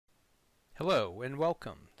Hello and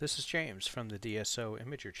welcome. This is James from the DSO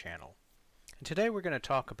Imager channel. And today we're going to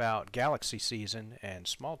talk about galaxy season and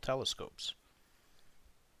small telescopes.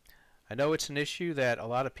 I know it's an issue that a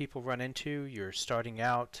lot of people run into. You're starting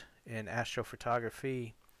out in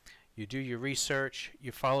astrophotography. You do your research.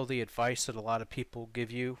 You follow the advice that a lot of people give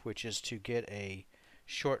you, which is to get a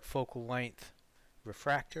short focal length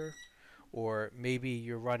refractor, or maybe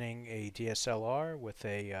you're running a DSLR with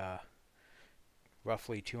a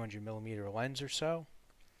roughly 200mm lens or so,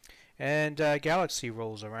 and galaxy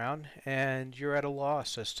rolls around and you're at a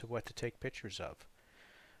loss as to what to take pictures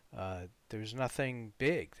of. There's nothing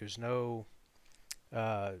big. There's no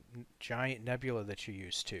giant nebula that you're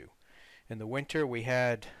used to. In the winter we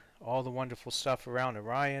had all the wonderful stuff around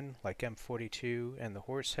Orion like M42 and the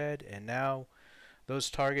Horsehead, and now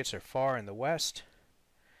those targets are far in the west,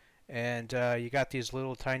 and you got these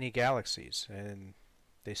little tiny galaxies, and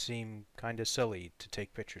they seem kind of silly to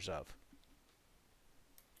take pictures of.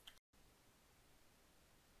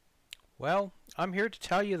 Well, I'm here to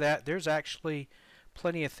tell you that there's actually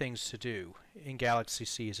plenty of things to do in galaxy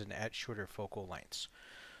season at shorter focal lengths.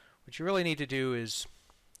 What you really need to do is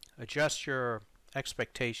adjust your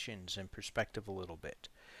expectations and perspective a little bit.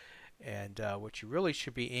 And what you really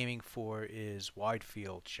should be aiming for is wide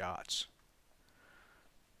field shots.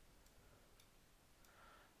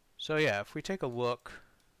 So yeah, if we take a look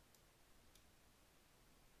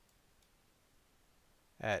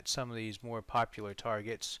at some of these more popular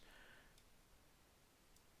targets,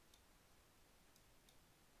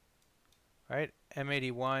 right?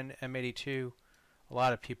 M81, M82, a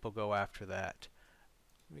lot of people go after that.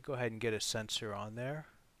 Let me go ahead and get a sensor on there.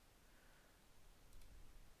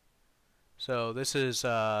 So this is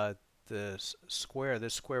the square.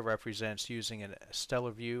 This square represents using a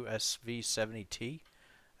Stellarvue SV70T.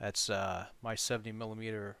 That's my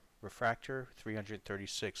 70mm refractor,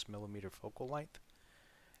 336mm focal length.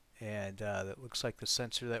 And that looks like the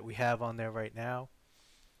sensor that we have on there right now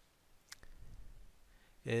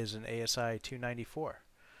is an ASI 294.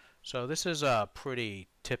 So this is a pretty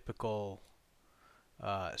typical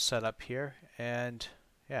setup here, and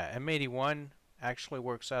yeah, M81 actually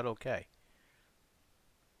works out okay.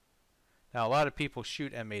 Now a lot of people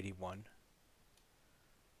shoot M81.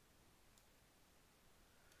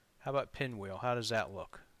 How about pinwheel? How does that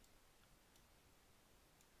look?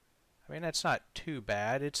 I mean, that's not too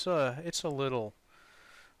bad. It's a little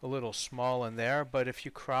small in there, but if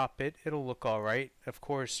you crop it, it'll look all right. Of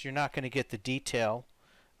course, you're not going to get the detail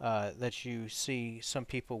that you see some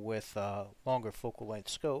people with longer focal length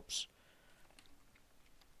scopes.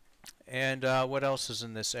 And what else is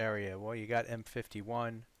in this area? Well, you got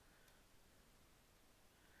M51,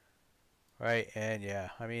 right? And yeah,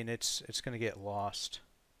 I mean, it's going to get lost.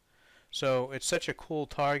 So it's such a cool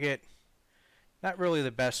target. Not really the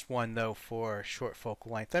best one though for short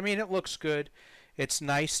focal length. I mean, it looks good. It's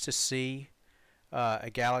nice to see a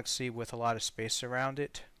galaxy with a lot of space around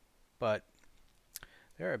it, but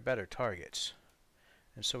there are better targets.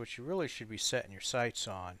 And so what you really should be setting your sights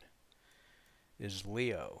on is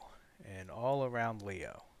Leo and all around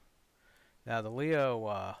Leo. Now the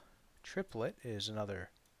Leo triplet is another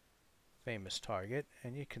famous target,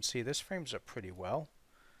 and you can see this frames up pretty well.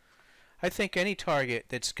 I think any target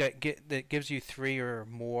that gives you 3 or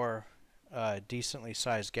more decently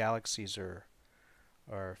sized galaxies are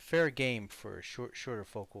fair game for shorter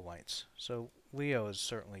focal lengths. So Leo is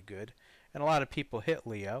certainly good, and a lot of people hit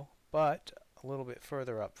Leo, but a little bit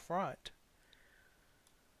further up front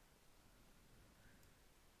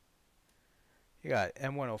you got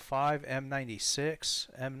M105, M96,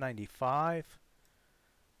 M95.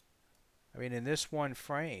 I mean, in this one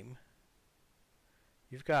frame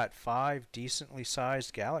you've got 5 decently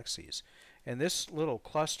sized galaxies. And this little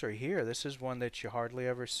cluster here, this is one that you hardly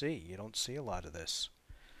ever see. You don't see a lot of this.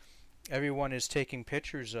 Everyone is taking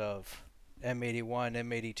pictures of M81,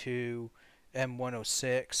 M82,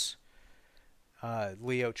 M106,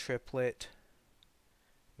 Leo triplet,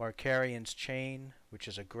 Markarian's chain, which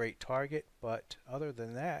is a great target, but other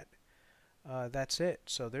than that, that's it.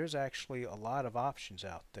 So there's actually a lot of options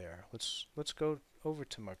out there. Let's go over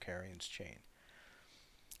to Markarian's chain.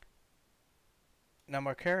 Now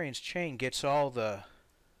Markarian's chain gets all the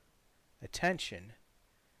attention,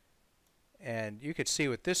 and you could see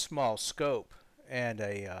with this small scope and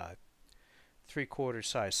a 3/4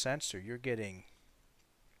 size sensor, you're getting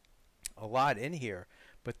a lot in here,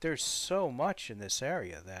 but there's so much in this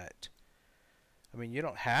area that, I mean, you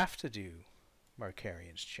don't have to do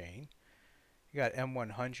Markarian's chain. You got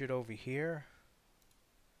M100 over here,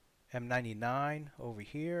 M99 over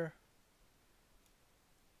here.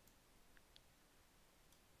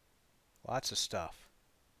 Lots of stuff.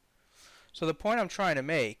 So the point I'm trying to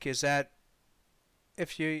make is that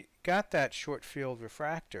if you got that short field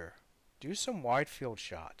refractor, do some wide field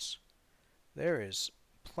shots. There is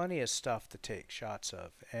plenty of stuff to take shots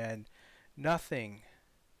of, and nothing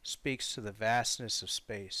speaks to the vastness of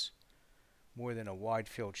space more than a wide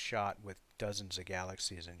field shot with dozens of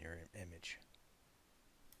galaxies in your image.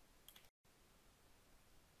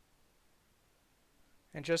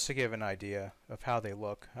 And just to give an idea of how they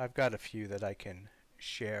look, I've got a few that I can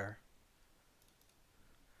share.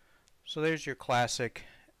 So there's your classic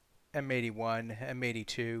M81,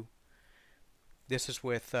 M82. This is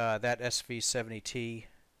with that SV70T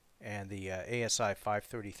and the ASI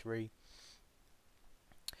 533.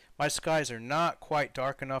 My skies are not quite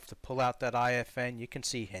dark enough to pull out that IFN. You can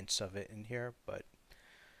see hints of it in here, but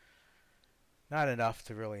not enough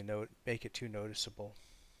to really make it too noticeable.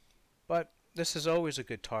 But this is always a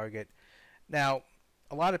good target. Now,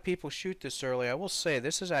 a lot of people shoot this early. I will say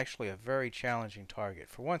this is actually a very challenging target.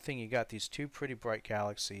 For one thing, you got these two pretty bright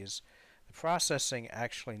galaxies. The processing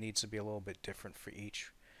actually needs to be a little bit different for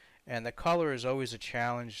each. And the color is always a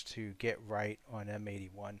challenge to get right on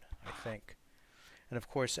M81, I think. And of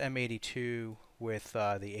course, M82 with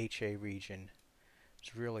the HA region,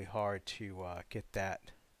 it's really hard to get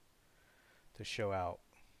that to show out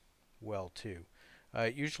well too.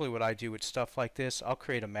 Usually what I do with stuff like this, I'll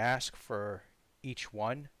create a mask for each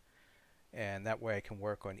one, and that way I can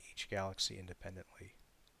work on each galaxy independently.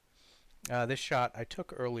 This shot I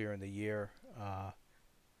took earlier in the year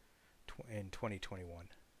in 2021.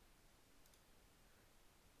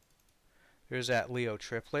 There's that Leo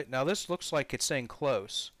triplet. Now this looks like it's in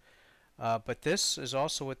close, but this is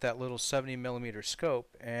also with that little 70mm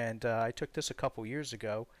scope, and I took this a couple years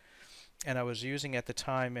ago, and I was using at the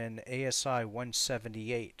time an ASI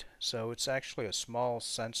 178. So it's actually a small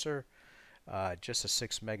sensor, just a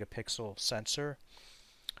 6 megapixel sensor,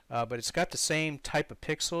 but it's got the same type of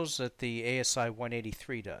pixels that the ASI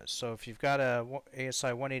 183 does. So if you've got a ASI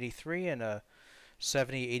 183 and a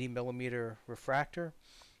 70-80mm refractor,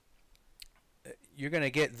 you're going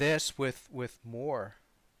to get this with more,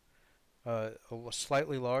 a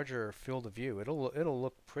slightly larger field of view. It'll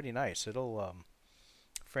look pretty nice. It'll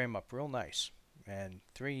frame up real nice, and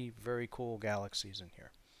three very cool galaxies in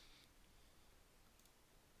here.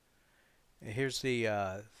 And here's the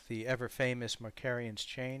ever famous Markarian's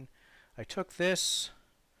chain. I took this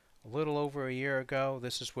a little over a year ago.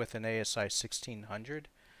 This is with an ASI 1600.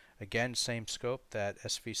 Again, same scope, that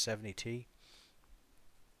SV70T.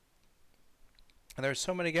 And there's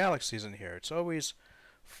so many galaxies in here. It's always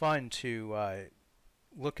fun to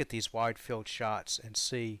look at these wide field shots and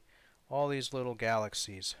see all these little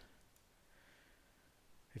galaxies.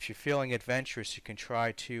 If you're feeling adventurous, you can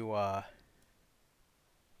try to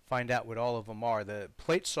find out what all of them are. The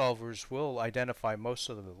plate solvers will identify most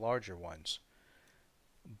of the larger ones,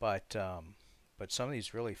 but some of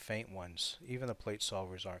these really faint ones, even the plate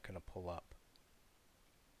solvers aren't going to pull up.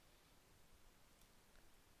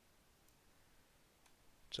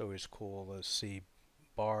 It's always cool to see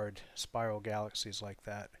barred spiral galaxies like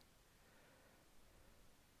that.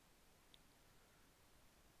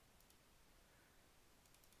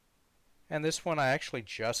 And this one I actually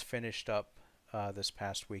just finished up this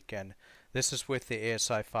past weekend. This is with the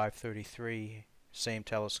ASI 533, same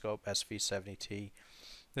telescope, SV70T.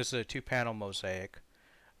 This is a 2-panel mosaic.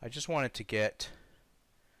 I just wanted to get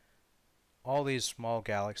all these small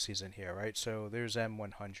galaxies in here, right? So there's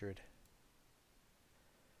M100.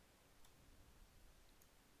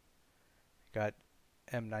 Got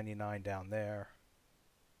M99 down there.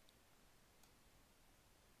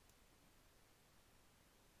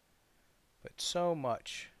 But so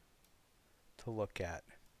much to look at.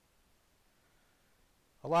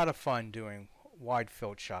 A lot of fun doing wide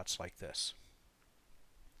field shots like this.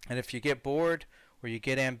 And if you get bored or you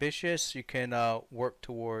get ambitious, you can work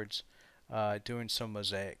towards doing some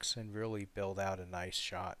mosaics and really build out a nice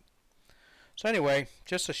shot. So anyway,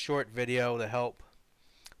 just a short video to help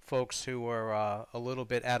folks who are a little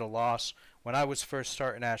bit at a loss. When I was first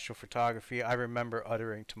starting astrophotography, I remember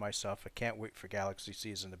uttering to myself, I can't wait for galaxy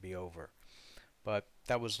season to be over. But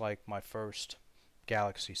that was like my first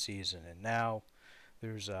galaxy season, and now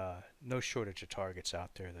there's no shortage of targets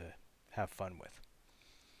out there to have fun with.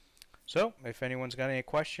 So if anyone's got any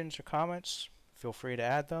questions or comments, feel free to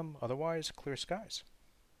add them. Otherwise, clear skies.